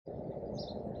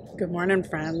Good morning,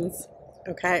 friends.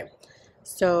 Okay,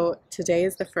 so today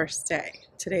is the first day.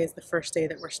 Today is the first day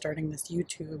that we're starting this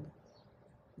YouTube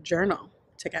journal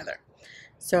together.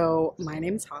 So my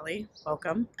name's Holly.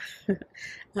 Welcome.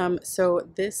 So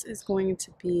this is going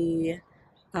to be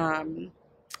um,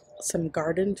 some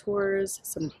garden tours,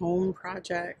 some home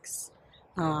projects,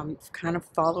 kind of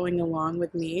following along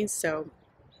with me. So,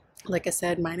 like I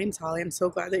said, my name's Holly. I'm so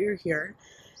glad that you're here.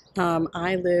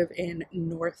 I live in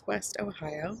Northwest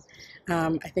Ohio.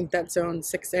 I think that's zone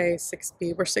 6A,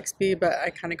 6B. We're 6B, but I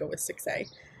kind of go with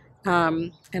 6A.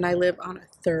 And I live on a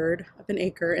third of an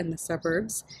acre in the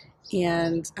suburbs.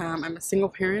 And I'm a single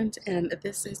parent, and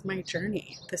this is my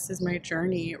journey. This is my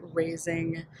journey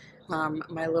raising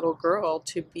my little girl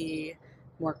to be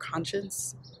more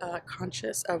conscious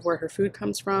of where her food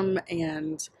comes from,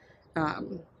 and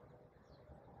um,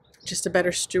 just a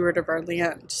better steward of our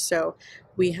land. So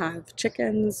we have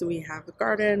chickens, we have a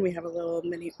garden, we have a little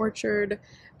mini orchard.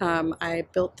 I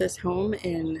built this home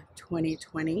in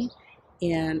 2020,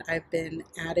 and I've been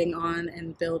adding on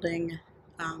and building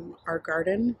our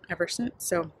garden ever since.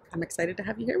 So I'm excited to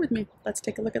have you here with me. Let's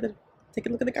take a look at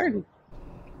the garden.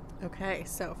 Okay,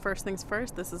 so first things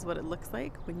first, this is what it looks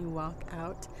like when you walk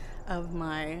out of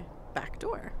my back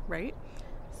door, right?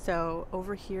 So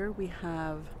over here we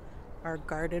have our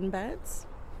garden beds.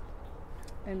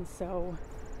 And so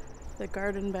the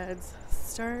garden beds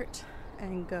start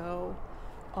and go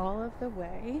all of the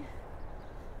way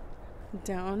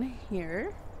down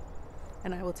here.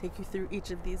 And I will take you through each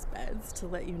of these beds to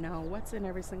let you know what's in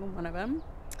every single one of them.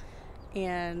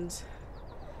 And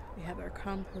we have our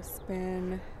compost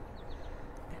bin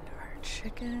and our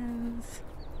chickens.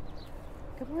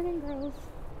 Good morning, girls.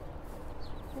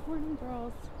 Good morning,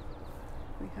 girls.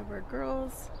 We have our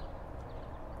girls.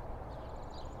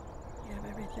 We have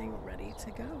everything ready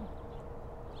to go.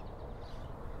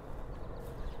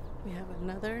 We have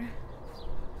another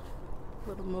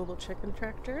little mobile chicken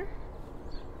tractor,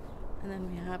 and then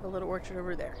we have a little orchard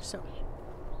over there. So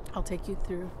I'll take you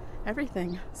through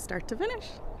everything start to finish.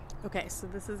 Okay, so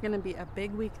this is going to be a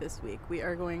big week this week. We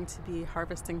are going to be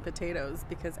harvesting potatoes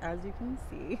because, as you can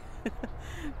see,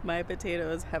 my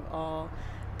potatoes have all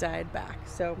died back.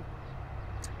 So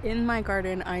in my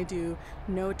garden, I do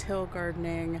no-till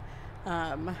gardening.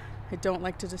 I don't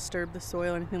like to disturb the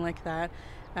soil or anything like that.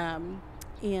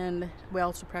 And we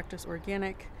also practice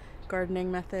organic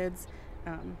gardening methods.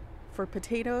 For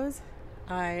potatoes,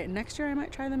 next year I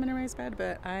might try them in a raised bed,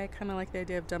 but I kind of like the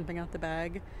idea of dumping out the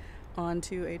bag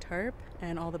onto a tarp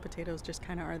and all the potatoes just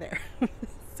kind of are there.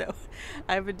 So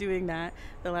I've been doing that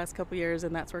the last couple years,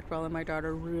 and that's worked well, and my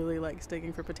daughter really likes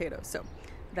digging for potatoes. So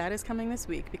that is coming this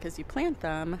week because you plant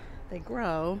them, they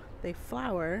grow, they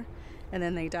flower, and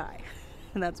then they die.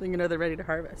 And that's when you know they're ready to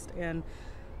harvest. And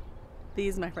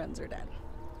these, my friends, are dead.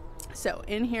 So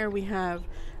in here we have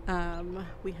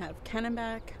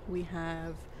Kennebec, we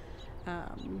have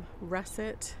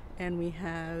Russet, and we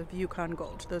have Yukon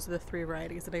Gold. Those are the three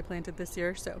varieties that I planted this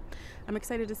year. So I'm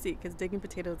excited to see, because digging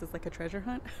potatoes is like a treasure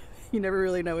hunt. You never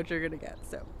really know what you're gonna get.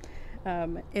 So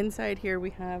inside here we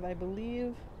have, I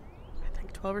think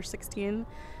 12 or 16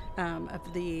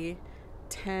 of the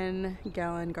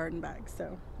 10-gallon garden bags,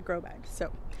 so grow bags.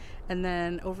 So, and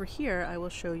then over here I will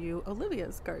show you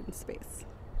Olivia's garden space.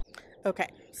 Okay,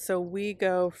 so we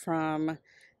go from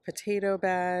potato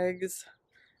bags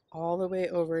all the way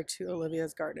over to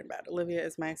Olivia's garden bed. Olivia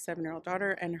is my 7-year-old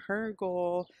daughter, and her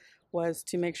goal was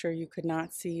to make sure you could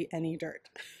not see any dirt.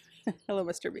 Hello,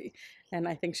 Mr. B. And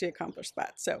I think she accomplished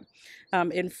that. So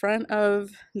in front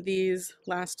of these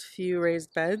last few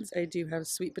raised beds, I do have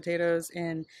sweet potatoes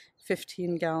in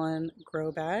 15-gallon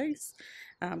grow bags.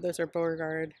 Those are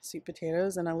Beauregard sweet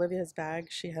potatoes. And Olivia's bag,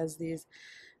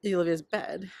 Olivia's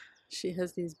bed, she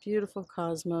has these beautiful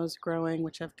cosmos growing,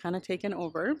 which I've kind of taken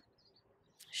over.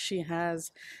 She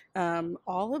has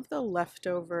all of the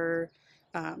leftover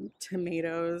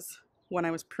tomatoes. When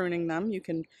I was pruning them, you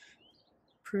can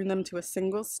prune them to a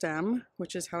single stem,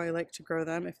 which is how I like to grow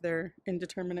them if they're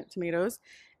indeterminate tomatoes.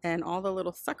 And all the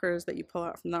little suckers that you pull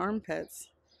out from the armpits,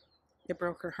 it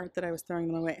broke her heart that I was throwing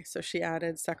them away. So she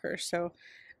added suckers. So,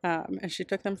 and she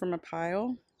took them from a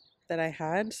pile that I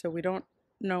had. So we don't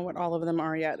know what all of them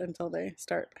are yet until they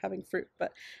start having fruit.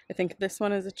 But I think this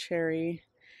one is a cherry,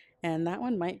 and that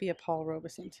one might be a Paul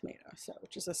Robeson tomato, so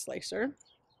which is a slicer.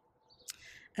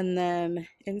 And then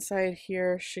inside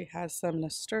here, she has some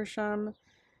nasturtium.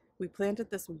 We planted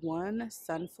this one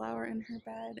sunflower in her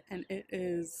bed, and it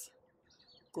is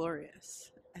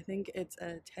glorious. I think it's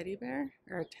a teddy bear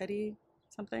or a teddy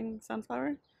something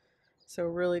sunflower. So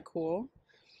really cool.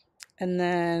 And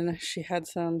then she had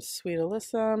some sweet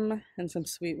alyssum and some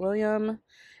sweet William.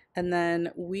 And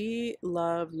then we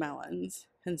love melons.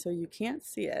 And so you can't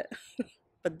see it,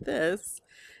 but this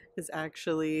is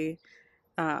actually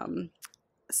um,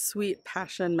 sweet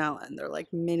passion melon. They're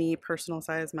like mini personal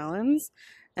size melons.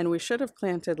 And we should have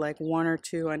planted like one or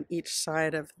two on each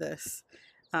side of this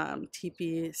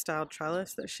teepee style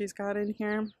trellis that she's got in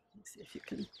here. Let's see if you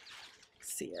can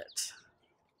see it.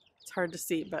 It's hard to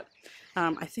see, but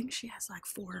I think she has like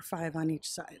 4 or 5 on each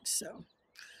side. So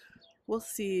we'll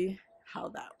see how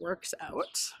that works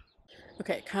out.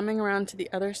 Okay, coming around to the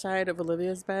other side of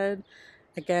Olivia's bed,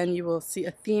 again, you will see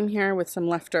a theme here with some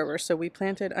leftovers. So we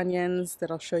planted onions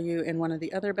that I'll show you in one of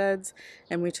the other beds,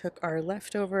 and we took our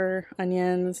leftover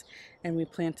onions and we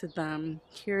planted them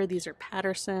here. These are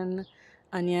Patterson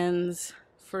onions,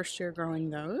 first year growing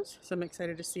those. So I'm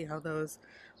excited to see how those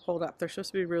hold up. They're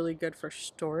supposed to be really good for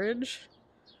storage.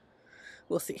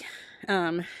 We'll see.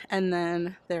 And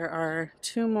then there are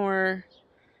 2 more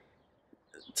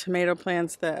tomato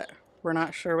plants that we're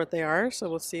not sure what they are, so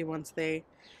we'll see once they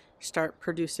start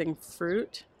producing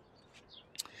fruit.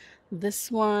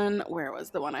 This one, where was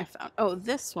the one I found? Oh,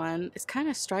 this one is kind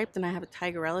of striped and I have a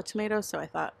tigerella tomato, so I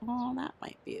thought, oh, that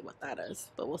might be what that is,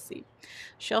 but we'll see.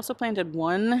 She also planted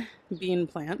 1 bean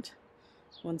plant,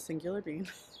 1 singular bean,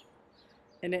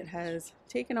 and it has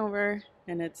taken over,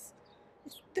 and this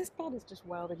bed is just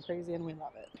wild and crazy, and we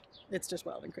love it. It's just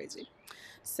wild and crazy.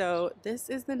 So this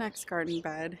is the next garden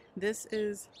bed. This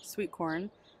is sweet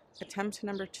corn, attempt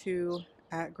number 2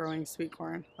 at growing sweet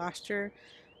corn. Last year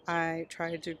I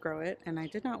tried to grow it and I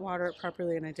did not water it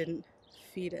properly and I didn't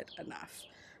feed it enough.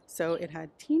 So it had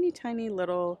teeny tiny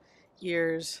little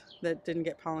ears that didn't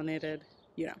get pollinated.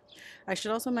 You know, I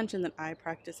should also mention that I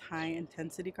practice high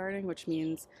intensity gardening, which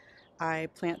means I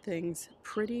plant things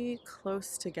pretty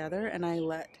close together and I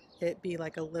let it be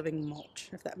like a living mulch,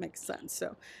 if that makes sense.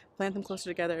 So plant them closer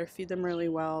together, feed them really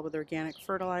well with organic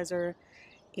fertilizer,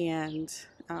 and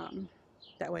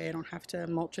that way I don't have to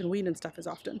mulch and weed and stuff as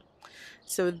often.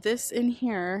 So this in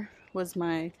here was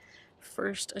my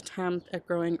first attempt at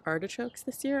growing artichokes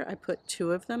this year. I put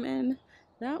 2 of them in.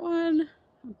 That one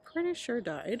I'm pretty sure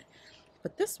died,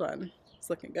 but this one is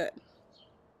looking good.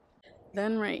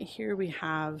 Then right here we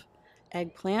have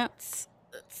eggplants.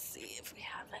 Let's see if we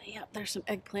have any. Yep, there's some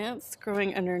eggplants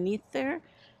growing underneath there.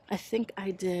 I think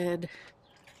I did,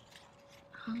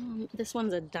 this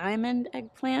one's a diamond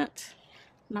eggplant.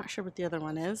 Not sure what the other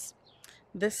one is.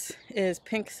 This is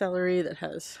pink celery that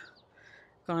has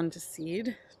gone to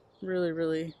seed. Really,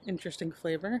 really interesting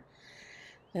flavor.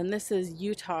 And this is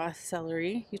Utah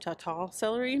celery, Utah tall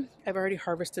celery. I've already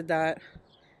harvested that,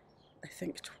 I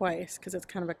think twice, because it's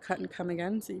kind of a cut and come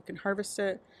again. So you can harvest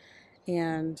it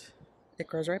and it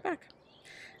grows right back.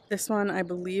 This one I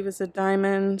believe is a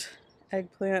diamond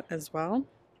eggplant as well. And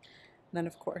then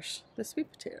of course the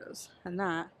sweet potatoes, and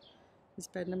that is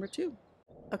bed number 2.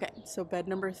 Okay, so bed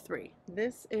number 3.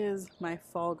 This is my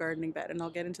fall gardening bed, and I'll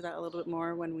get into that a little bit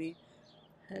more when we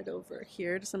head over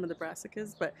here to some of the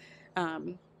brassicas, but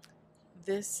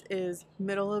this is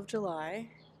middle of July,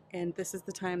 and this is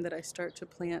the time that I start to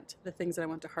plant the things that I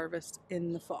want to harvest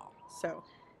in the fall. So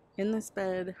in this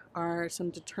bed are some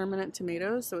determinate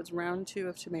tomatoes, so it's round 2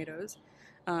 of tomatoes.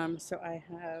 So I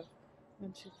have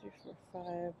 1, 2, 3, 4,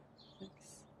 5, 6,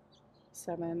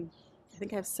 7. I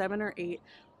think I have 7 or 8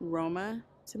 Roma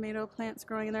tomato plants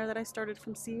growing in there that I started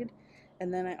from seed.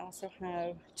 And then I also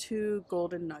have 2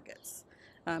 golden nuggets.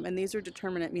 And these are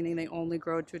determinate, meaning they only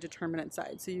grow to a determinate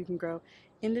size. So you can grow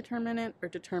indeterminate or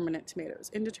determinate tomatoes.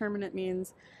 Indeterminate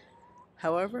means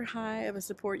however high of a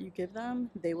support you give them,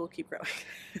 they will keep growing.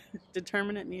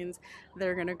 Determinate means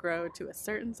they're going to grow to a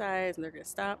certain size and they're going to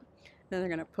stop. Then they're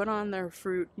going to put on their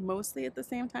fruit mostly at the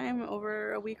same time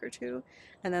over a week or 2,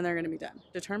 and then they're going to be done.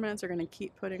 Determinants are going to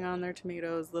keep putting on their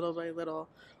tomatoes little by little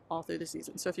all through the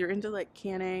season. So if you're into like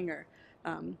canning or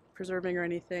preserving or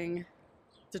anything,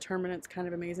 determinant's kind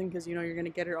of amazing because you know you're going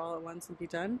to get it all at once and be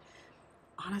done.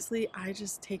 Honestly, I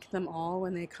just take them all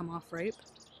when they come off ripe.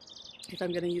 If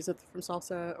I'm going to use it from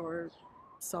salsa or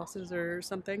sauces or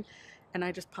something, and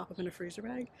I just pop them in a freezer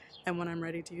bag, and when I'm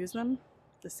ready to use them,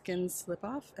 the skins slip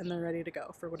off and they're ready to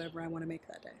go for whatever I want to make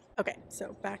that day. Okay,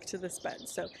 so back to this bed.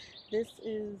 So this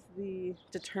is the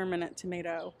determinate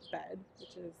tomato bed,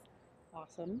 which is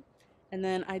awesome. And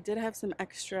then I did have some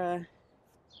extra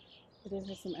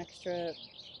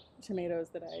tomatoes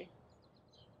that I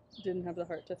didn't have the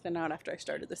heart to thin out after I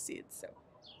started the seeds. So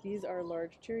these are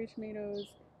large cherry tomatoes.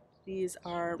 These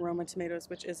are Roma tomatoes,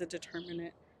 which is a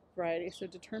determinate variety. So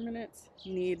determinates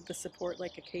need the support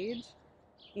like a cage,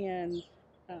 and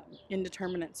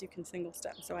indeterminates you can single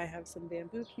stem. So I have some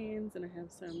bamboo canes and I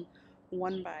have some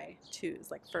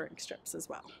 1x2s, like furring strips as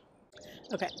well.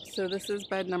 Okay, so this is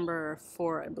bed number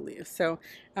 4, I believe. So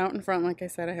out in front, like I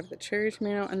said, I have the cherry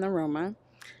tomato and the Roma.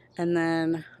 And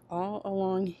then all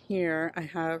along here, I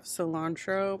have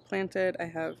cilantro planted. I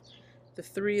have the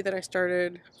 3 that I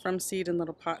started from seed in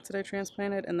little pots that I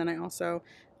transplanted. And then I also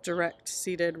direct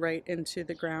seeded right into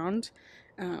the ground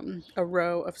a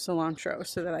row of cilantro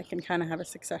so that I can kind of have a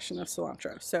succession of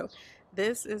cilantro. So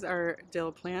this is our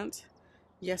dill plant.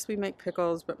 Yes, we make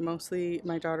pickles, but mostly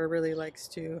my daughter really likes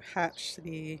to hatch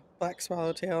the black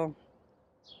swallowtail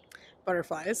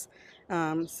butterflies.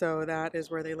 So that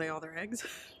is where they lay all their eggs.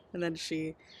 And then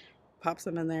she pops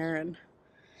them in there and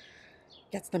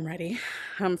gets them ready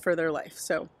for their life.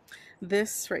 So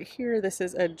this right here, this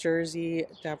is a Jersey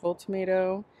Devil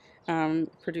tomato.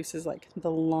 Produces like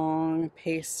the long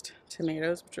paste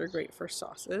tomatoes, which are great for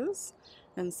sauces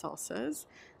and salsas.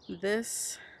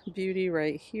 This beauty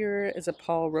right here is a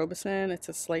Paul Robeson. It's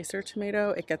a slicer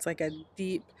tomato. It gets like a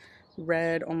deep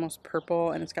red, almost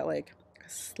purple, and it's got like a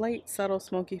slight subtle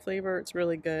smoky flavor. It's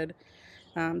really good.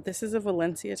 This is a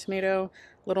Valencia tomato,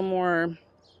 a little more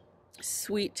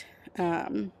sweet.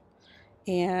 And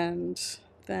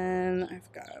then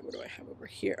I've got, what do I have over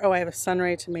here? Oh, I have a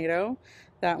Sunray tomato.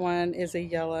 That one is a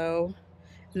yellow.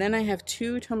 And then I have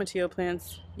 2 tomatillo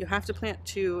plants. You have to plant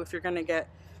 2 if you're going to get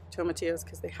tomatillos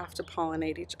because they have to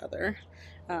pollinate each other.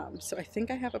 So I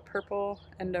think I have a purple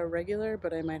and a regular,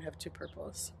 but I might have 2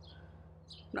 purples.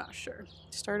 Not sure.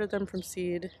 Started them from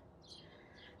seed.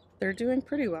 They're doing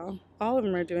pretty well. All of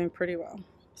them are doing pretty well.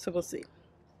 So we'll see.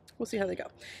 We'll see how they go.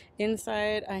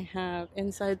 Inside, I have,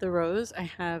 inside the rows, I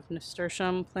have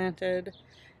nasturtium planted.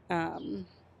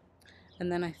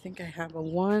 And then I think I have a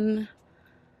one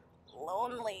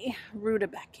lonely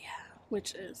rutabaga,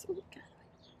 which is, oh God,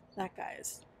 that guy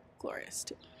is glorious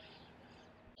too.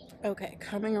 Okay,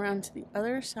 coming around to the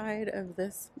other side of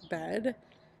this bed,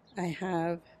 I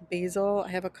have basil.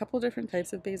 I have a couple different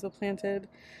types of basil planted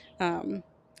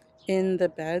in the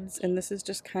beds, and this is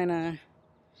just kind of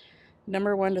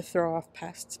number 1 to throw off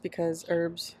pests because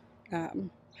herbs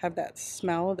have that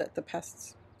smell that the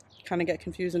pests kind of get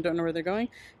confused and don't know where they're going,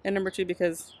 and number 2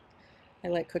 because I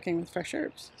like cooking with fresh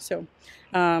herbs. So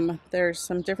there's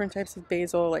some different types of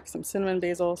basil, like some cinnamon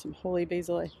basil, some holy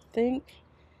basil I think,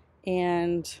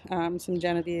 and some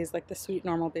Genovese, like the sweet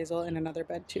normal basil, in another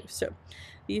bed too. So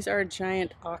these are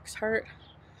giant oxheart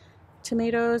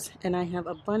tomatoes, and I have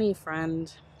a bunny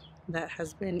friend that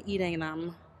has been eating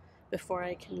them before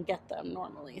I can get them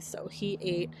normally. So he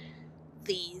ate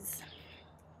these.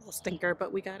 Little stinker,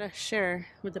 but we gotta share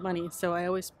with the bunny. So I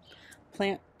always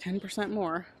plant 10%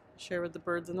 more, share with the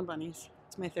birds and the bunnies.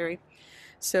 It's my theory.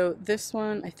 So this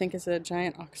one I think is a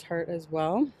giant oxheart as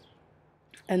well.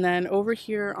 And then over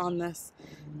here on this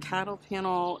cattle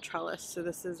panel trellis, so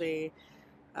this is a,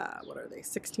 what are they,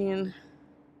 16,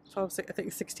 12, I think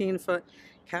 16-foot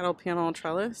cattle panel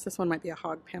trellis. This one might be a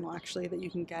hog panel actually that you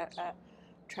can get at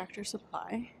Tractor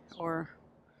Supply or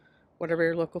whatever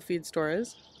your local feed store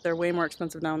is. They're way more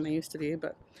expensive now than they used to be,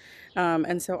 but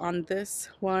and so on this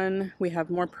one we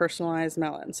have more personalized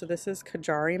melon. So this is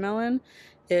Kajari melon.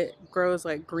 It grows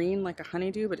like green like a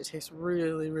honeydew, but it tastes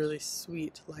really, really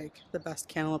sweet, like the best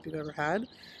cantaloupe you've ever had.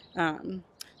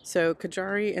 So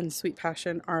Kajari and Sweet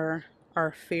Passion are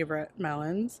our favorite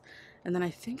melons. And then I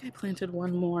think I planted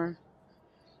one more.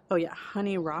 Oh yeah,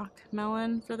 Honey Rock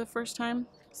melon for the first time.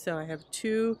 So I have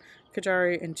 2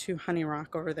 Kajari and 2 Honey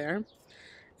Rock over there.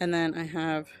 And then I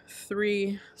have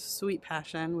 3 Sweet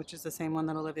Passion, which is the same one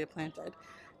that Olivia planted,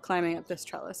 climbing up this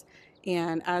trellis.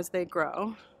 And as they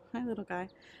grow, hi little guy,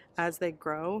 as they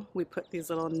grow, we put these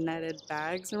little netted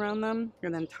bags around them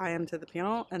and then tie them to the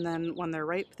panel. And then when they're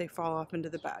ripe, they fall off into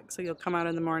the bag. So you'll come out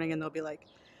in the morning and there'll be like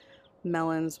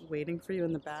melons waiting for you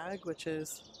in the bag, which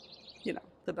is, you know,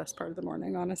 the best part of the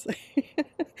morning, honestly.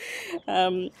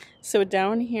 So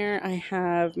down here I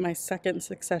have my second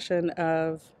succession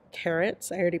of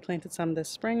carrots. I already planted some this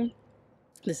spring.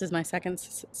 This is my second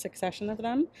succession of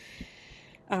them.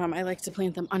 I like to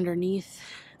plant them underneath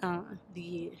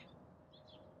the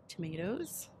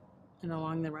tomatoes and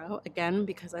along the row, again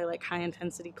because I like high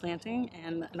intensity planting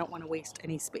and I don't want to waste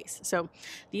any space. So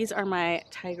these are my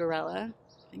Tigerella,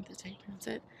 I think that's how you pronounce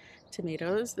it,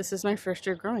 tomatoes. This is my first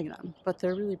year growing them, but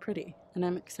they're really pretty and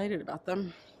I'm excited about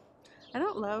them. I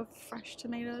don't love fresh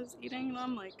tomatoes, eating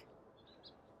them, like,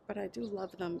 but I do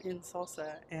love them in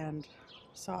salsa and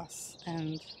sauce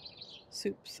and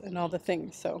soups and all the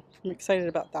things, so I'm excited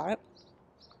about that.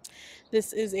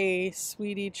 This is a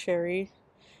sweetie cherry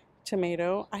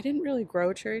tomato. I didn't really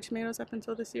grow cherry tomatoes up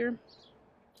until this year,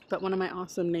 But one of my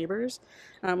awesome neighbors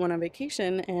went on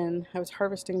vacation, and I was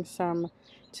harvesting some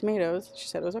tomatoes. She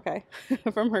said it was okay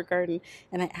from her garden,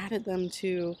 and I added them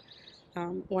to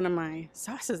one of my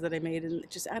sauces that I made, and it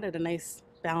just added a nice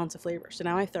balance of flavor. So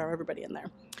now I throw everybody in there.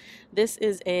 This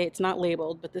is it's not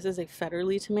labeled, but this is a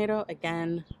Federally tomato.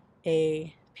 Again,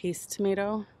 a paste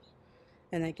tomato,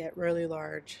 and they get really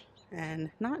large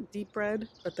and not deep red,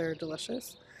 but they're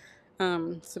delicious.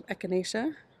 Some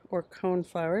echinacea or cone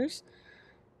flowers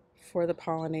for the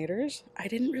pollinators. I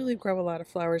didn't really grow a lot of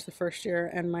flowers the first year,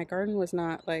 and my garden was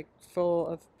not like full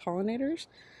of pollinators,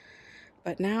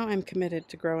 but now I'm committed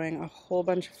to growing a whole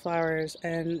bunch of flowers,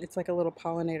 and it's like a little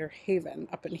pollinator haven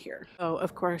up in here. Oh,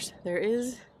 of course, there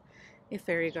is a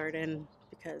fairy garden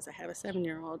because I have a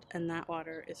 7-year-old, and that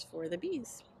water is for the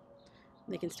bees.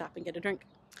 They can stop and get a drink.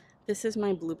 This is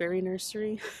my blueberry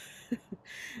nursery.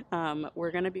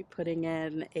 We're going to be putting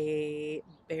in a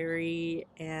berry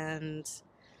and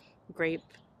grape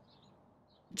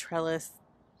trellis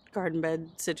garden bed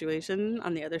situation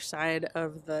on the other side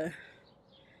of the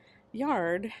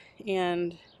yard,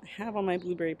 and I have all my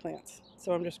blueberry plants,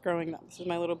 so I'm just growing them. This is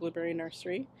my little blueberry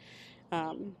nursery,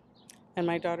 and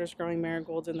my daughter's growing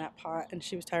marigolds in that pot, and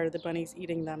she was tired of the bunnies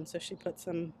eating them, so she put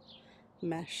some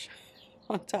mesh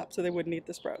on top so they wouldn't eat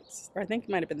the sprouts, or I think it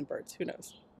might have been the birds, who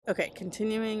knows. Okay,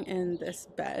 continuing in this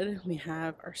bed, we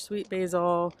have our sweet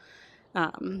basil.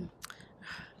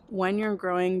 When you're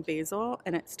growing basil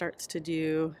and it starts to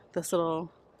do this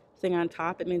little thing on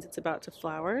top, it means it's about to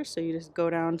flower. So you just go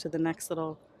down to the next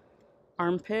little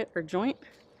armpit or joint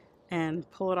and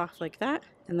pull it off like that,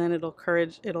 and then it'll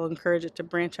encourage it to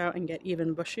branch out and get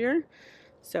even bushier.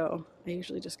 So I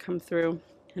usually just come through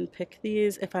and pick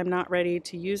these. If I'm not ready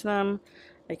to use them,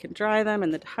 I can dry them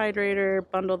in the dehydrator,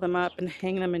 bundle them up, and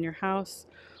hang them in your house.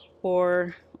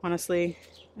 Or honestly,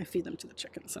 I feed them to the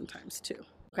chickens sometimes too.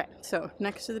 Okay, so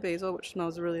next to the basil, which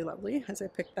smells really lovely as I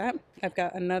pick that, I've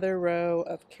got another row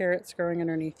of carrots growing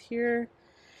underneath here,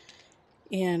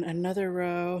 and another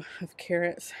row of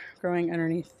carrots growing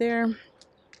underneath there.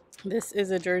 This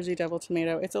is a Jersey Devil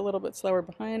tomato. It's a little bit slower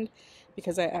behind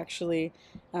because I actually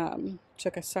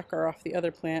took a sucker off the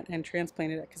other plant and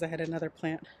transplanted it because I had another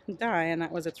plant die, and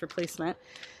that was its replacement.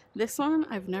 This one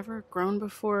I've never grown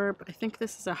before, but I think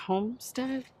this is a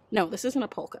homestead. No, this isn't a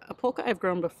polka. A polka I've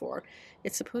grown before.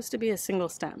 It's supposed to be a single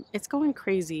stem. It's going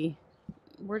crazy.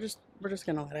 We're just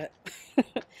gonna let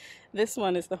it. This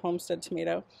one is the homestead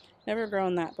tomato. Never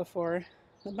grown that before.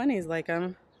 The bunnies like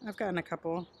them. I've gotten a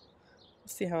couple.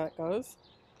 Let's see how it goes.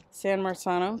 San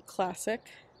Marzano,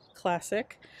 classic.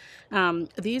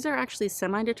 These are actually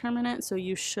semi-determinate, so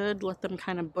you should let them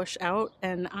kind of bush out,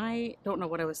 and I don't know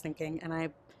what I was thinking, and I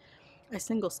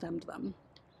single stemmed them.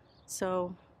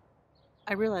 So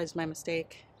I realized my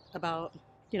mistake about,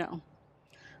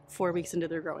 4 weeks into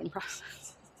their growing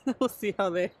process. We'll see how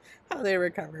they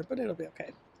recover, but it'll be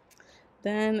okay.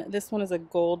 Then this one is a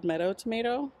gold meadow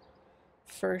tomato.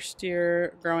 First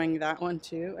year growing that one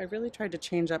too. I really tried to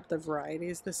change up the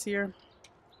varieties this year.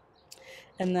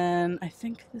 And then I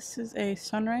think this is a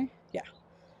Sunray. Yeah,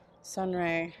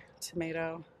 Sunray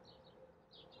tomato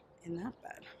in that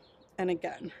bed. And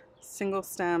again, single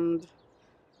stemmed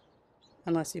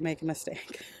unless you make a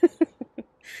mistake.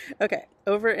 Okay,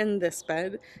 over in this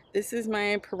bed, this is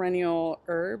my perennial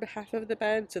herb half of the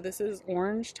bed. So this is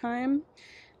orange thyme.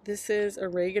 This is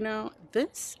oregano.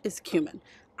 This is cumin.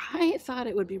 I thought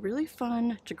it would be really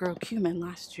fun to grow cumin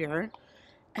last year,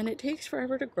 and it takes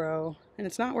forever to grow, and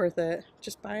it's not worth it.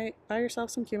 Just buy yourself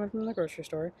some cumin from the grocery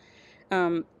store.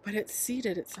 But it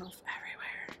seeded itself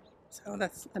everywhere, so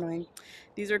that's annoying.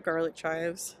 These are garlic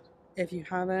chives. If you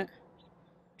haven't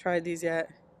tried these yet,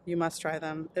 you must try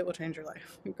them. It will change your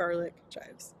life. Garlic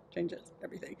chives changes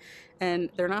everything, and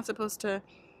they're not supposed to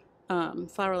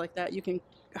flower like that. You can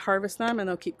harvest them and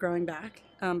they'll keep growing back,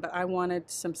 but I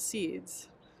wanted some seeds,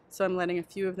 so I'm letting a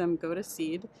few of them go to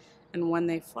seed, and when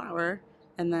they flower,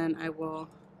 and then I will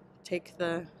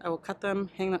cut them,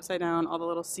 hang them upside down, all the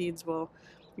little seeds will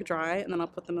dry, and then I'll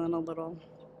put them in a little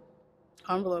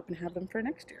envelope and have them for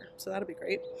next year. So that'll be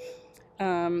great.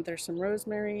 There's some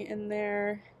rosemary in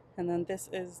there, and then this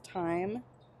is thyme.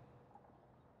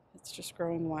 It's just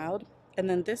growing wild. And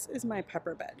then this is my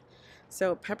pepper bed.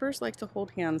 So peppers like to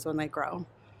hold hands when they grow.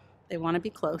 They want to be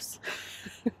close.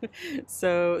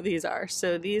 So these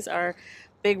are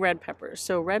big red peppers.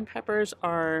 So red peppers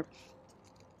are,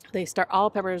 all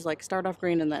peppers like start off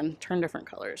green and then turn different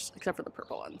colors, except for the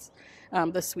purple ones.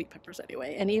 The sweet peppers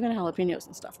anyway, and even jalapenos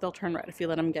and stuff, they'll turn red if you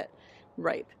let them get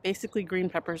ripe. Basically green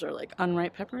peppers are like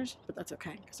unripe peppers, but that's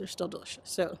okay because they're still delicious.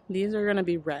 So these are going to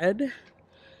be red.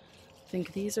 I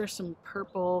think these are some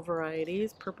purple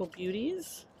varieties, purple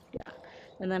beauties.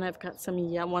 And then I've got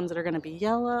some ones that are going to be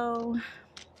yellow.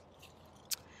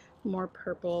 More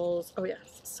purples. Oh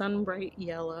yes, Sunbright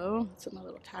Yellow. That's my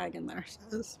little tag in there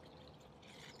says.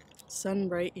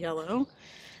 Sunbright Yellow.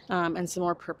 And some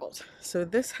more purples. So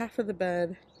this half of the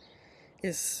bed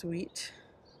is sweet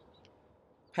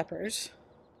peppers.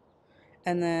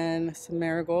 And then some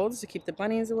marigolds to keep the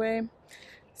bunnies away.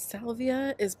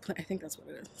 Salvia is, I think that's what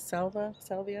it is.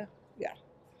 Salvia? Yeah.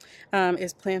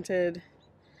 Is planted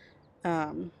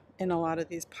in a lot of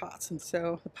these pots, and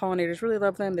so the pollinators really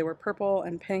love them. They were purple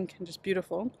and pink and just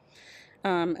beautiful.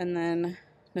 And then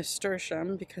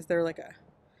nasturtium, because they're like a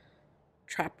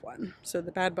trap one, so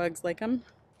the bad bugs like them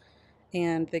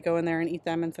and they go in there and eat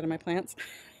them instead of my plants.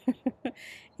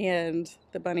 And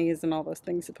the bunnies and all those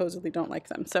things supposedly don't like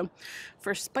them. So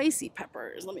for spicy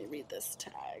peppers, let me read this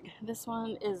tag. This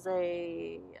one is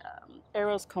a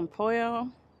arroz con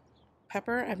pollo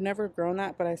pepper. I've never grown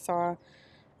that, but I saw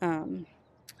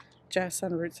Jess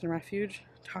on Roots and Refuge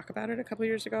talk about it a couple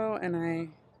years ago, and I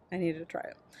needed to try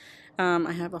it.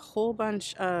 I have a whole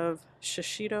bunch of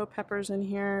shishito peppers in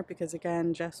here because,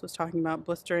 again, Jess was talking about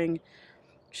blistering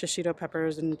shishito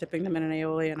peppers and dipping them in an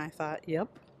aioli, and I thought, yep,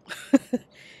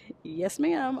 yes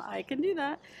ma'am, I can do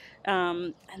that.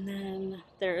 And then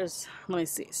there's, let me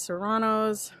see,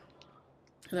 serranos,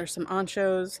 there's some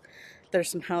anchos, there's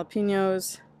some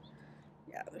jalapenos.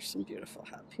 Yeah, there's some beautiful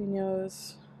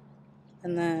jalapenos.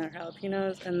 And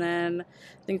then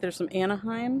I think there's some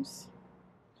Anaheims,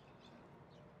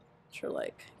 which are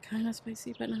like kind of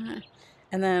spicy but not.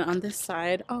 And then on this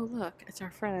side, oh look, it's our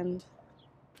friend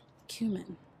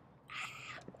cumin.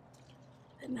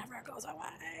 It never goes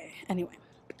away. Anyway,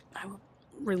 I will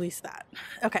release that.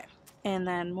 Okay, and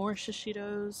then more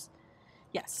shishitos.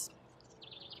 Yes.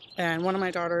 And one of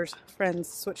my daughter's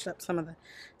friends switched up some of the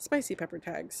spicy pepper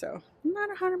tags, so I'm not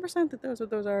 100% that those what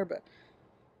those are, but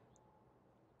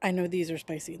I know these are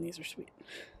spicy and these are sweet.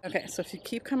 Okay, so if you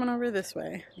keep coming over this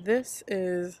way, this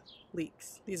is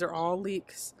leeks. These are all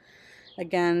leeks.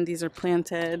 Again, these are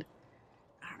planted,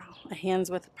 I don't know, a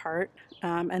hand's width apart.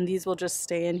 And these will just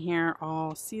stay in here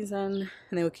all season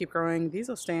and they will keep growing. These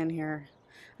will stay in here.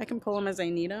 I can pull them as I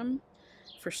need them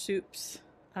for soups.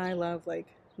 I love like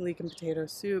leek and potato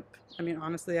soup. I mean,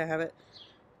 honestly, I have it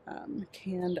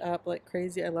canned up like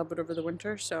crazy. I love it over the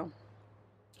winter, so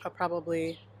I'll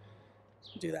probably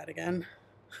do that again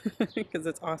because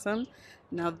it's awesome.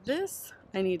 Now this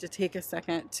I need to take a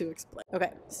second to explain.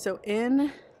 Okay, so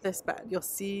in this bed you'll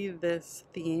see this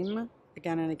theme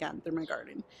again and again through my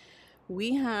garden.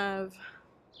 We have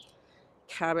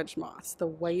cabbage moths, the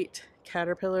white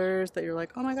caterpillars that you're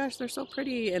like, oh my gosh, they're so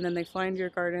pretty, and then they fly into your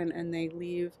garden and they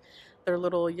leave their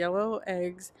little yellow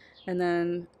eggs, and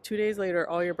then 2 days later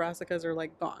all your brassicas are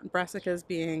like gone. Brassicas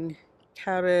being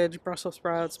cabbage, Brussels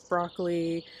sprouts,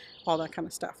 broccoli, all that kind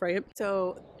of stuff, right?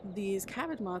 So these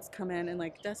cabbage moths come in and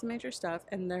like decimate your stuff,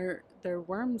 and their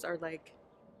worms are like,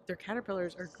 their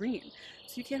caterpillars are green,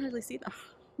 so you can't really see them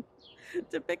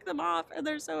to pick them off, and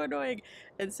they're so annoying.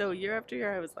 And so year after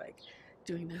year I was like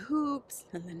doing the hoops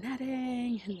and the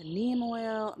netting and the neem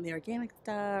oil and the organic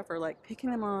stuff, or like picking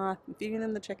them off and feeding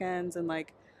them the chickens, and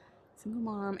like, single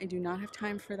mom, I do not have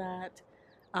time for that.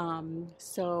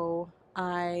 So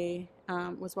I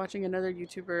was watching another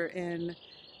YouTuber in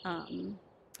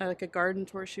like a garden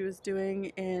tour she was doing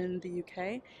in the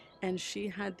UK, and she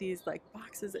had these like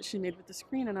boxes that she made with the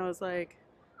screen, and I was like,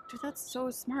 dude, that's so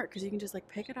smart, because you can just like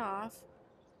pick it off,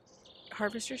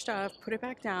 harvest your stuff, put it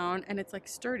back down, and it's like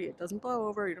sturdy, it doesn't blow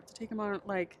over, you don't have to take them on,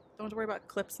 like, don't have to worry about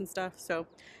clips and stuff. So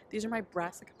these are my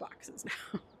brassica boxes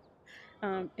now.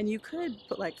 And you could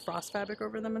put like frost fabric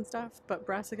over them and stuff, but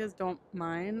brassicas don't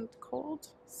mind cold,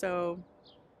 so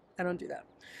I don't do that.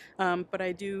 But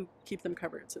I do keep them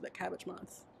covered so that cabbage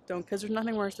moths don't, because there's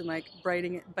nothing worse than like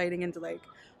biting into like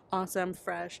awesome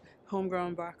fresh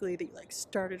homegrown broccoli that you like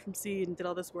started from seed and did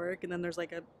all this work, and then there's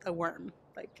like a worm.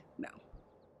 Like, no.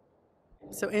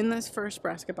 So in this first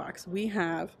brassica box we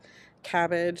have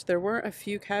cabbage. There were a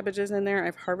few cabbages in there.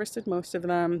 I've harvested most of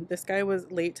them. This guy was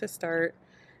late to start.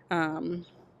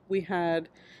 We had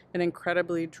an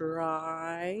incredibly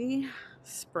dry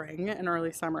spring and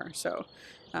early summer, so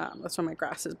that's why my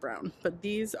grass is brown. But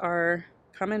these are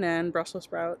coming in, Brussels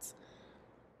sprouts.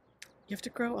 You have to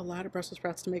grow a lot of Brussels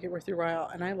sprouts to make it worth your while,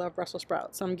 and I love Brussels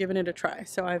sprouts, so I'm giving it a try.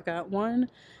 So I've got I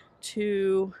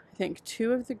think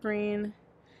two of the green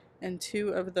and 2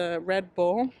 of the Red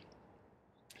Bull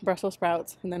Brussels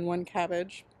sprouts, and then 1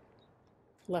 cabbage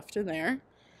left in there.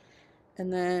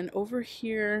 And then over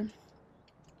here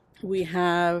we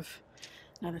have,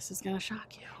 now this is gonna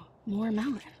shock you, more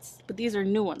melons, but these are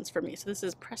new ones for me. So this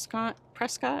is Prescott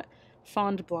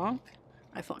Fond Blanc.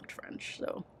 I flunked French,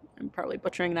 so I'm probably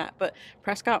butchering that. But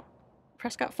Prescott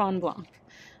Fond Blanc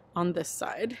on this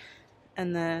side.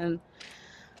 And then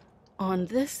on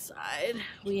this side,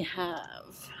 we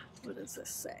have, what does this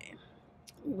say?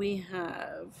 We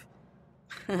have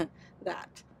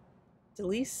that.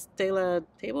 Delice de la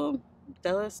Table?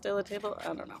 Delis de la Table?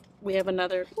 I don't know. We have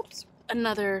another,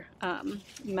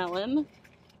 melon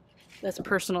that's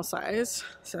personal size.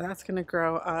 So that's going to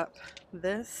grow up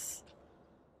this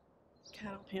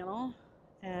cattle panel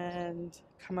and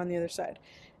come on the other side.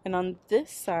 And on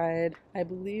this side, I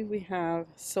believe we have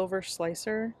silver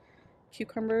slicer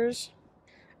cucumbers.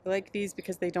 I like these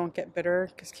because they don't get bitter,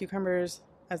 because cucumbers,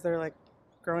 as they're like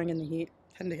growing in the heat,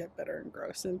 tend to get bitter and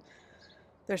gross, and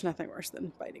there's nothing worse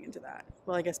than biting into that.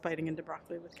 Well, I guess biting into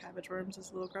broccoli with cabbage worms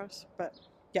is a little gross, but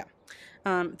yeah.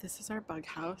 This is our bug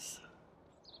house.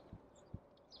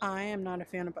 I am not a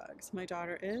fan of bugs. My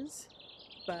daughter is,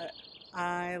 but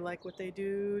I like what they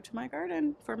do to my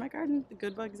garden, for my garden. The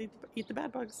good bugs eat the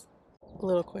bad bugs. A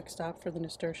little quick stop for the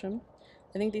nasturtium.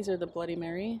 I think these are the Bloody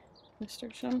Mary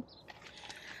nasturtium.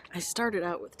 I started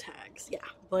out with tags. Yeah,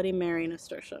 Bloody Mary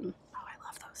nasturtium. Oh, I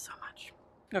love those so much.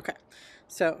 Okay,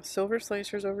 so silver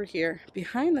slicers over here.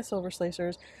 Behind the silver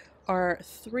slicers are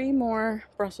 3 more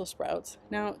Brussels sprouts.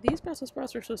 Now, these Brussels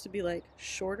sprouts are supposed to be like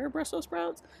shorter Brussels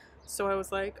sprouts. So I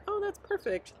was like, oh, that's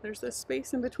perfect. There's this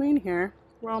space in between here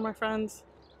where all my friends,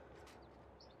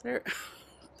 they're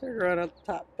growing at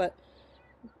the top, but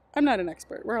I'm not an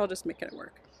expert. We're all just making it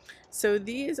work. So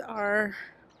these are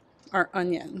our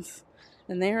onions,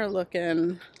 and they are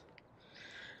looking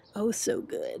oh so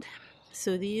good.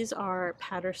 So these are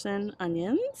Patterson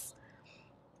onions.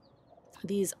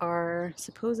 These are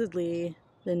supposedly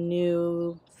the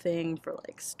new thing for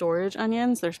like storage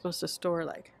onions. They're supposed to store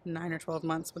like 9 or 12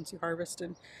 months once you harvest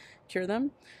and cure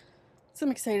them. So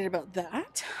I'm excited about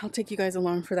that. I'll take you guys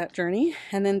along for that journey.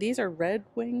 And then these are red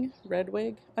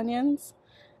wig onions.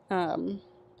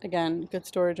 Again, good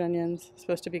storage onions,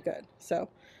 supposed to be good. So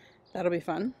that'll be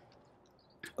fun.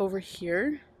 Over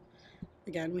here,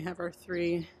 again, we have our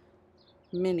 3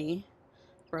 mini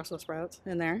Brussels sprouts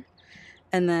in there.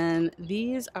 And then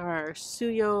these are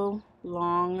suyo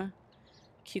long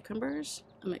cucumbers.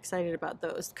 I'm excited about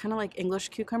those. Kind of like English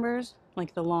cucumbers,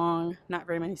 like the long, not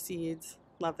very many seeds.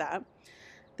 Love that.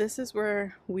 This is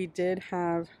where we did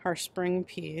have our spring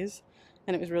peas,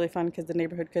 and it was really fun because the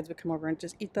neighborhood kids would come over and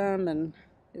just eat them, and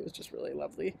it was just really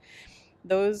lovely.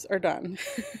 Those are done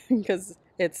because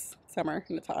it's summer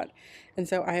and it's hot. And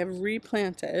so I have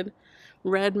replanted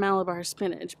red Malabar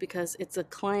spinach because it's a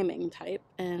climbing type,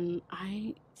 and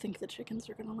I think the chickens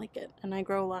are gonna like it. And I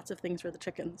grow lots of things for the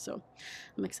chickens, so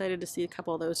I'm excited to see a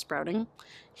couple of those sprouting.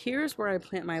 Here's where I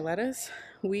plant my lettuce.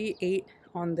 We ate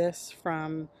on this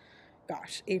from,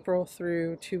 gosh, April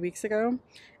through 2 weeks ago,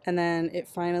 and then it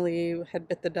finally had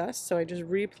bit the dust, so I just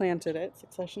replanted it.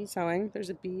 Succession sowing. There's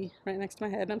a bee right next to my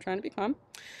head. I'm trying to be calm.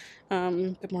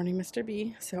 Good morning, Mr.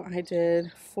 Bee. So I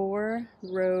did 4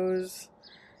 rows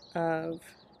of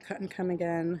cut and come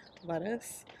again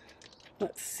lettuce.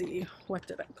 Let's see, what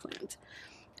did I plant?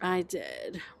 I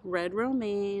did red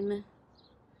romaine,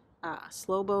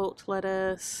 slow bolt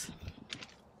lettuce.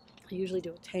 I usually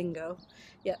do a tango.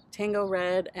 Yeah, tango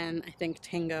red and I think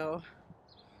tango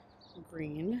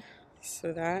green.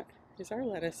 So that is our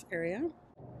lettuce area.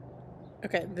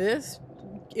 Okay,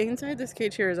 inside this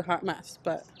cage here is a hot mess,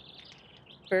 but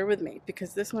bear with me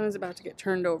because this one is about to get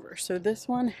turned over. So this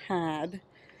one had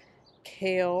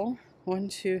kale, 1,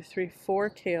 2, 3, 4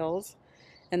 kales,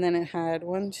 and then it had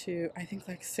 1, 2, I think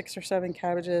like 6 or 7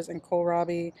 cabbages and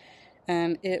kohlrabi,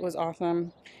 and it was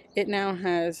awesome. It now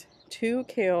has 2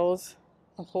 kales,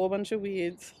 a whole bunch of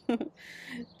weeds,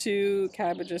 2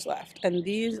 cabbages left, and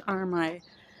these are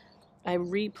I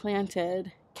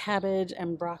replanted cabbage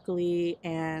and broccoli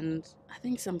and I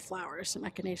think some flowers, some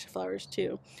echinacea flowers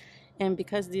too. And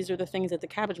because these are the things that the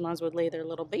cabbage moms would lay their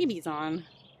little babies on,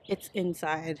 it's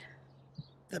inside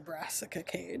the brassica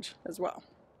cage as well.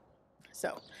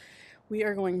 So we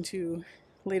are going to,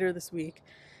 later this week,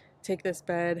 take this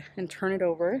bed and turn it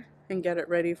over and get it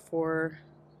ready for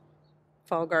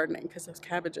fall gardening because those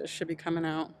cabbages should be coming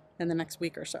out in the next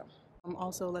week or so.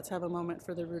 Also, let's have a moment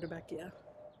for the rutabaga.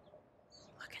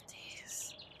 Look at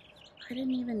these. I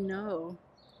didn't even know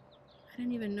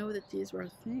that these were a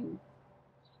thing.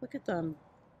 Look at them.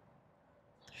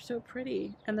 They're so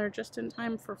pretty, and they're just in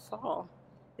time for fall.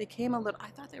 They came I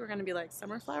thought they were going to be like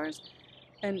summer flowers,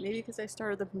 and maybe because I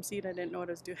started them from seed, I didn't know what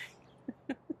I was doing.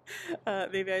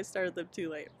 Maybe I started them too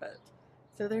late, but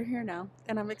so they're here now,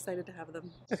 and I'm excited to have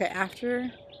them. Okay,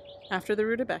 after the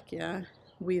rutabaga,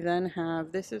 we then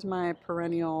have, this is my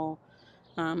perennial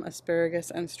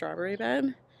asparagus and strawberry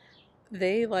bed.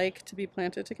 They like to be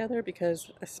planted together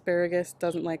because asparagus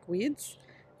doesn't like weeds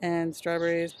and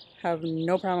strawberries have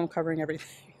no problem covering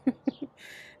everything.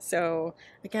 So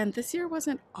again, this year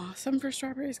wasn't awesome for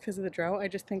strawberries because of the drought. I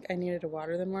just think I needed to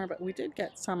water them more, but we did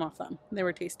get some of them. They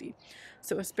were tasty.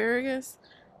 So asparagus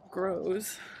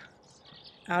grows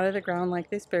out of the ground like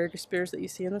the asparagus spears that you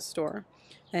see in the store,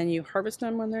 and you harvest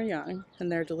them when they're young,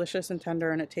 and they're delicious and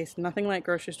tender, and it tastes nothing like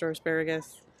grocery store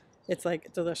asparagus. It's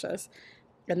like delicious.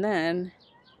 And then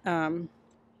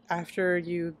after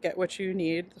you get what you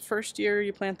need, the first year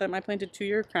you plant them, I planted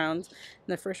 2-year crowns, and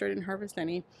the first year I didn't harvest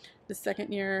any. The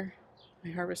second year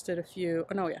I harvested a few.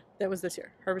 Oh no, yeah, that was this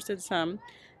year. Harvested some,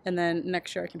 and then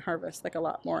next year I can harvest like a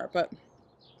lot more. But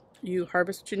you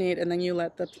harvest what you need, and then you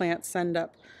let the plant send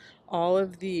up all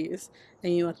of these,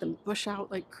 and you let them bush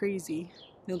out like crazy.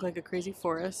 They look like a crazy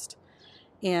forest,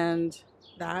 and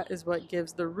that is what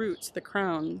gives the roots, the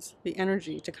crowns, the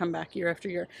energy to come back year after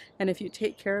year. And if you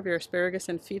take care of your asparagus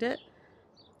and feed it,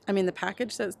 I mean, the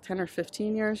package says 10 or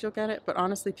 15 years you'll get it, but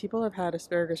honestly, people have had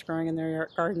asparagus growing in their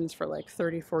gardens for like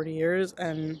 30, 40 years,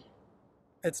 and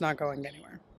it's not going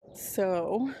anywhere.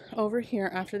 So over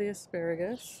here, after the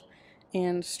asparagus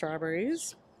and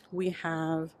strawberries, we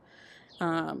have,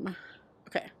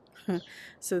 okay,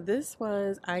 so this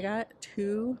was, I got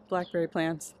 2 blackberry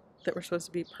plants that were supposed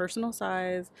to be personal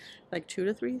size, like 2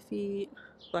 to 3 feet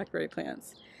blackberry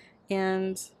plants.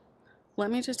 And let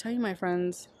me just tell you, my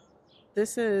friends,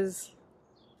 this is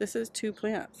 2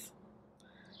 plants.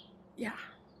 Yeah.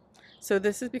 So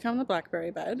this has become the blackberry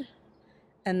bed.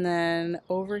 And then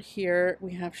over here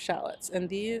we have shallots, and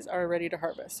these are ready to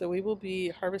harvest. So we will be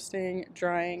harvesting,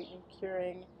 drying, and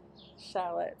curing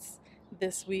shallots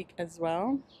this week as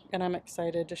well. And I'm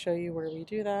excited to show you where we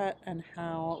do that and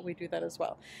how we do that as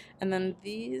well. And then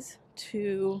these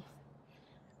 2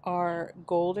 are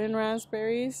golden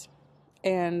raspberries.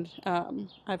 And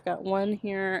I've got one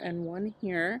here and one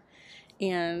here.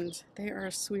 And they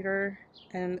are sweeter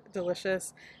and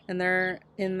delicious, and they're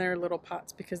in their little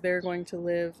pots because they're going to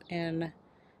live in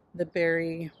the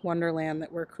berry wonderland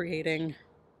that we're creating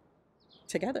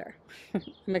together.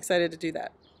 I'm excited to do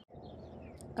that.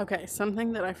 Okay,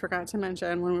 something that I forgot to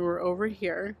mention when we were over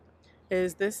here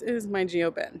is this is my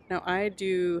geo bin. Now I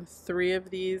do 3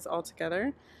 of these all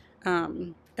together,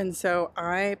 and so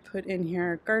I put in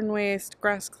here garden waste,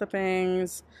 grass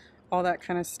clippings, all that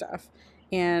kind of stuff.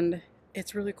 And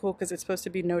it's really cool because it's supposed to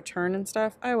be no turn and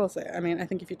stuff. I will say, I mean, I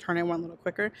think if you turn it one little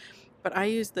quicker, but I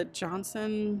use the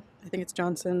Johnson, I think it's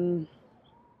Johnson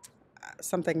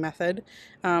something method,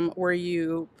 where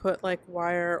you put like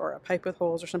wire or a pipe with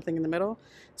holes or something in the middle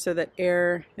so that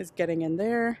air is getting in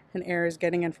there and air is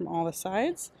getting in from all the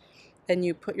sides. And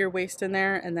you put your waste in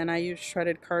there, and then I use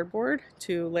shredded cardboard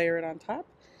to layer it on top,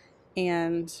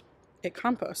 and it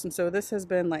composts. And so this has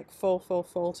been like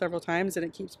full several times, and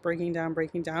it keeps breaking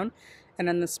down. And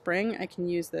in the spring I can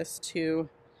use this to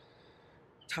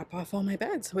top off all my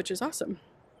beds, which is awesome.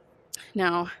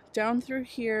 Now down through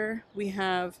here we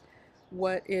have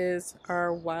what is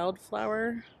our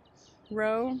wildflower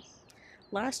row.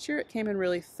 Last year it came in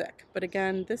really thick, but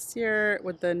again this year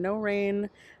with the no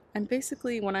rain, I'm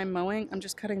basically, when I'm mowing, I'm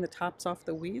just cutting the tops off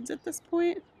the weeds at this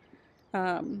point.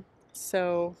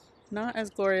 So not as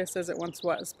glorious as it once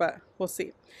was, but we'll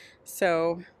see.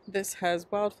 So this has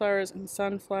wildflowers and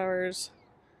sunflowers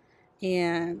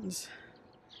and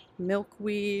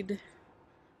milkweed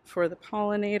for the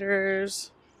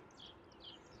pollinators,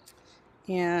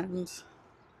 and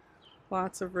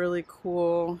lots of really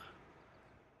cool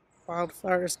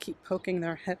wildflowers keep poking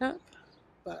their head up,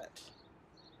 but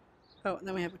oh, and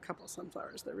then we have a couple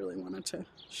sunflowers that really wanted to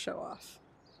show off.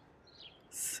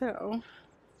 So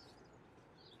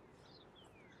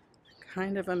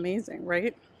kind of amazing,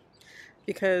 right?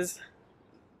 Because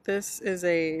this is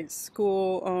a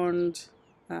school owned,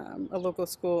 a local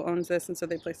school owns this, and so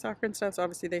they play soccer and stuff, so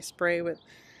obviously they spray with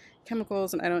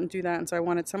chemicals, and I don't do that, and so I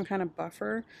wanted some kind of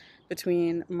buffer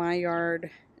between my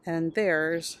yard and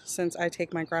theirs. Since I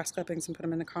take my grass clippings and put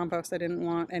them in the compost, I didn't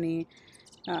want any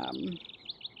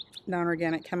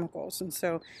non-organic chemicals, and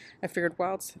so I figured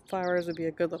wildflowers would be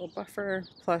a good little buffer,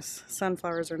 plus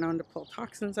sunflowers are known to pull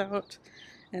toxins out,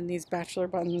 and these bachelor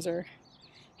buttons are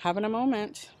having a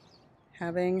moment.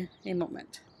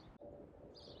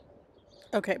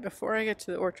 Okay, before I get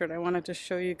to the orchard, I wanted to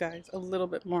show you guys a little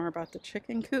bit more about the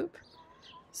chicken coop.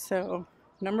 So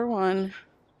number 1,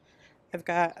 I've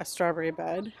got a strawberry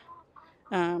bed,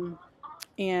 and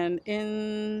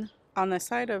on the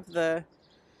side of the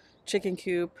chicken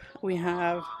coop we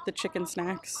have the chicken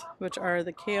snacks, which are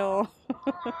the kale,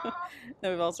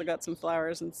 And we've also got some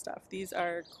flowers and stuff. These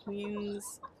are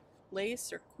Queen's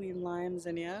Lace or Queen Lime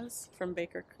zinnias from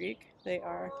Baker Creek. They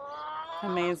are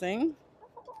amazing.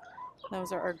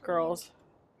 Those are our girls.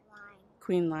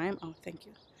 Queen Lime. Oh, thank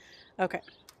you. Okay,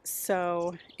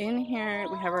 so in here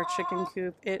we have our chicken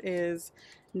coop. It is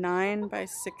 9 by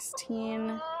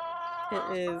 16.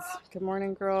 It is, good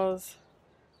morning girls,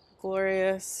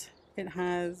 glorious. It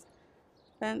has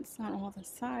vents on all the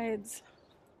sides.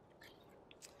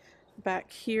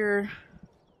 Back here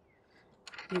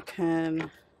you can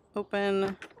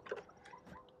open.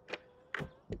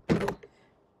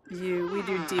 We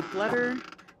do deep letter,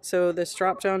 so this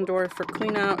drop down door for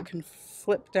clean out can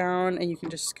flip down and you can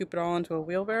just scoop it all into a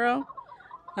wheelbarrow.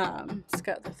 It's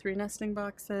got the 3 nesting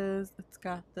boxes. It's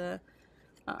got the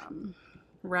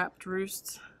wrapped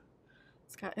roosts.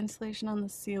 It's got insulation on the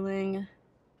ceiling,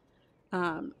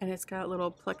 and it's got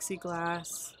little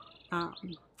plexiglass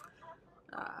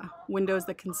windows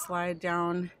that can slide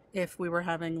down if we were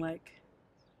having like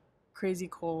crazy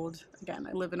cold. Again,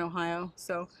 I live in Ohio,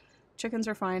 so chickens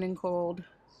are fine in cold.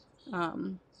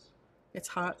 It's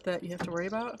hot that you have to worry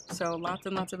about, so lots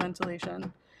and lots of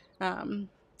ventilation.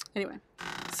 Anyway,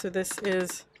 so this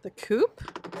is the coop,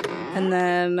 and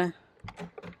then,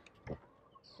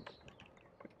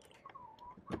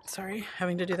 sorry,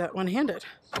 having to do that one-handed.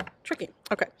 Tricky.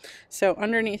 Okay, so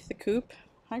underneath the coop,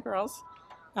 hi girls,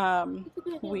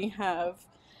 we have,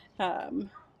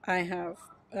 I have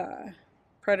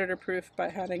predator proof by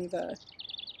having the,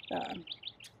 what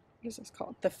is this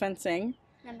called? The fencing.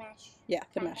 The mesh. Yeah,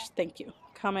 the mesh. Thank you.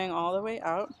 Coming all the way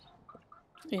out.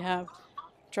 We have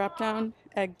drop down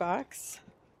egg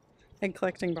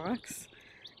collecting box.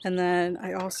 And then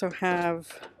I also have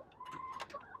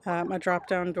a drop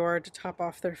down door to top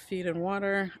off their feed and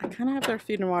water. I kind of have their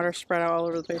feed and water spread out all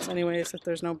over the place anyways if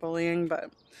there's no bullying, but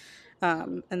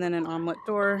and then an omelet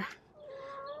door.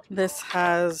 This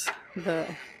has the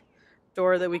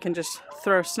door that we can just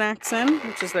throw snacks in,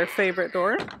 which is their favorite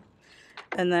door.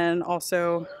 And then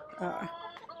also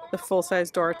the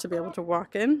full-size door to be able to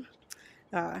walk in.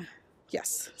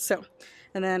 Yes, so,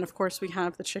 and then of course we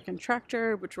have the chicken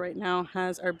tractor, which right now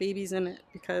has our babies in it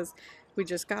because we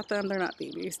just got them. They're not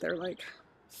babies, they're like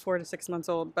 4 to 6 months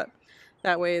old, but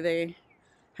that way they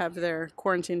have their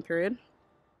quarantine period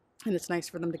and it's nice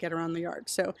for them to get around the yard.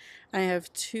 So I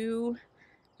have 2,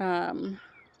 gosh,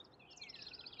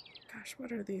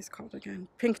 what are these called again?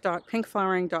 Pink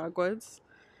flowering dogwoods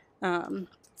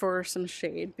for some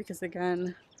shade, because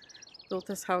again, built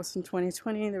this house in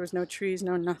 2020. There was no trees,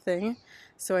 no nothing.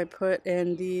 So I put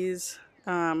in these,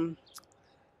 the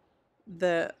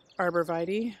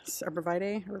arborvitae,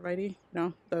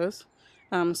 no, those.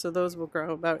 So those will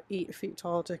grow about 8 feet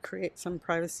tall to create some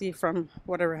privacy from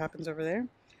whatever happens over there.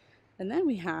 And then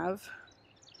we have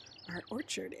our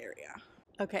orchard area.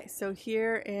 Okay, so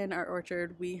here in our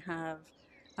orchard we have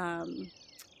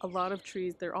a lot of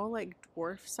trees. They're all like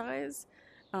dwarf size.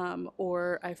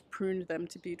 Or I've pruned them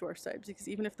to be dwarf size, because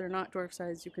even if they're not dwarf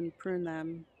size, you can prune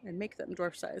them and make them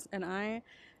dwarf size. And I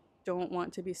don't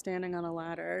want to be standing on a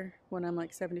ladder when I'm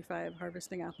like 75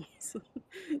 harvesting apples.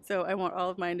 So I want all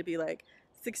of mine to be like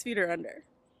 6 feet or under,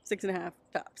 6.5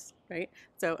 tops, right?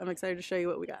 So I'm excited to show you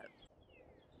what we got.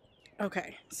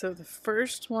 Okay, so the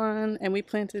first one, and we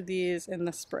planted these in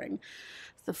the spring.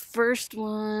 The first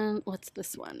one, what's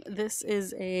this one? This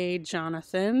is a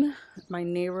Jonathan. My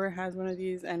neighbor has one of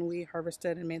these and we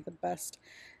harvested and made the best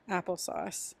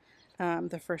applesauce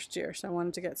the first year. So I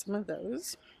wanted to get some of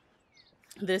those.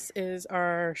 This is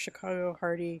our Chicago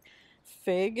Hardy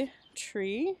fig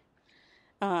tree.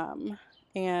 And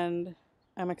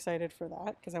I'm excited for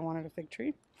that because I wanted a fig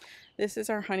tree. This is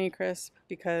our Honeycrisp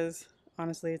because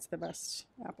honestly it's the best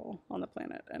apple on the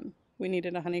planet and we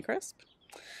needed a Honeycrisp.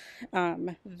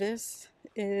 This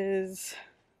is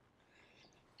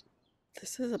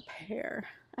a pear.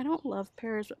 I don't love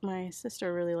pears, but my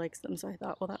sister really likes them, so I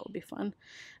thought, well, that would be fun.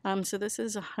 So this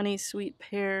is a honey sweet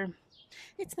pear.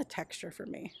 It's the texture for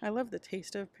me. I love the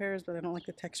taste of pears, but I don't like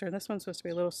the texture. This one's supposed to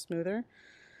be a little smoother,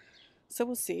 so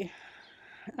we'll see.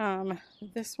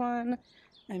 This one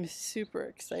I'm super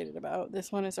excited about.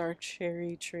 This one is our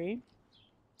cherry tree.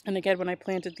 And again, when I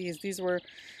planted these were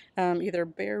either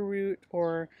bare root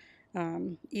or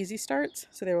easy starts.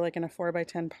 So they were like in a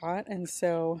 4x10 pot. And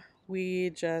so we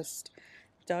just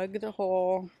dug the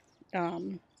hole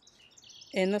in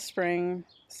the spring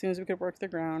as soon as we could work the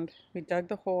ground. We dug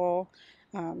the hole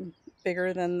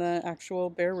bigger than the actual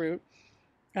bare root.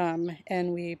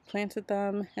 And we planted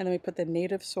them, and then we put the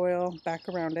native soil back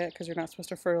around it because you're not supposed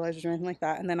to fertilize or do anything like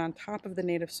that. And then on top of the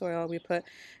native soil, we put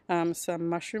some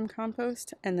mushroom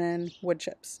compost and then wood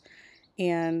chips.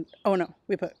 and oh no,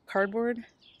 we put cardboard,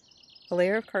 a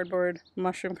layer of cardboard,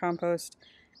 mushroom compost,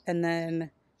 and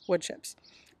then wood chips.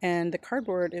 And the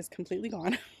cardboard is completely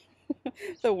gone.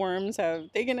 The worms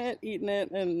have taken it, eaten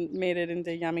it, and made it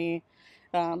into yummy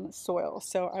soil.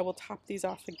 So I will top these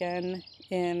off again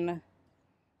in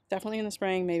definitely in the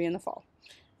spring, maybe in the fall,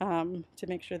 to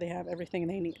make sure they have everything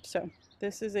they need. So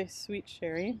this is a sweet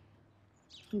cherry.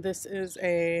 This is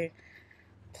a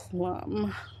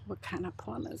plum. What kind of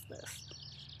plum is this?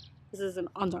 This is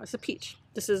oh no, it's a peach.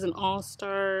 This is an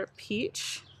all-star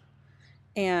peach.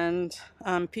 And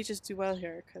peaches do well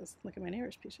here because look at my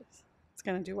neighbor's peaches. It's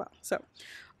gonna do well. So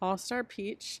all-star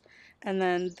peach. And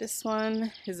then this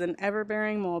one is an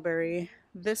ever-bearing mulberry.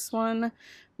 This one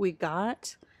we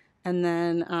got, and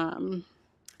then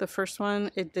the first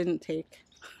one it didn't take.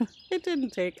 It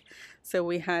didn't take, so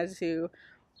we had to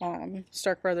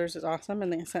Stark Brothers is awesome,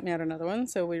 and they sent me out another one,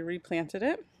 so we replanted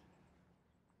it.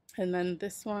 And then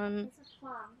this one, It's a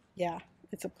plum. yeah,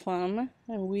 it's a plum,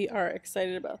 and we are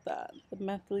excited about that. The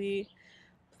Methley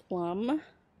plum.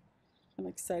 I'm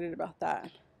excited about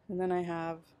that. And then I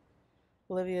have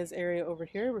Olivia's area over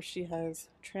here where she has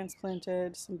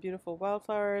transplanted some beautiful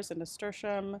wildflowers and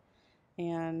nasturtium,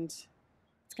 and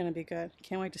it's gonna be good.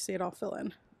 Can't wait to see it all fill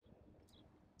in.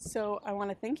 So I want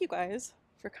to thank you guys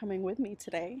for coming with me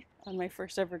today on my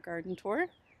first ever garden tour.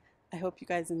 I hope you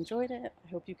guys enjoyed it. I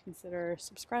hope you consider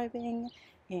subscribing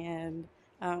and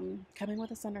coming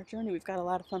with us on our journey. We've got a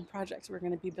lot of fun projects. We're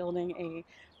going to be building a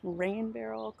rain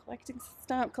barrel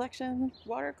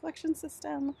water collection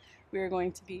system. We are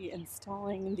going to be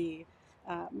installing the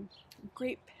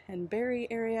grape and berry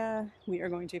area. We are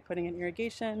going to be putting in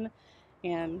irrigation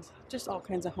and just all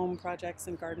kinds of home projects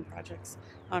and garden projects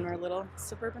on our little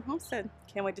suburban homestead.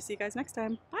 Can't wait to see you guys next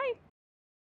time. Bye!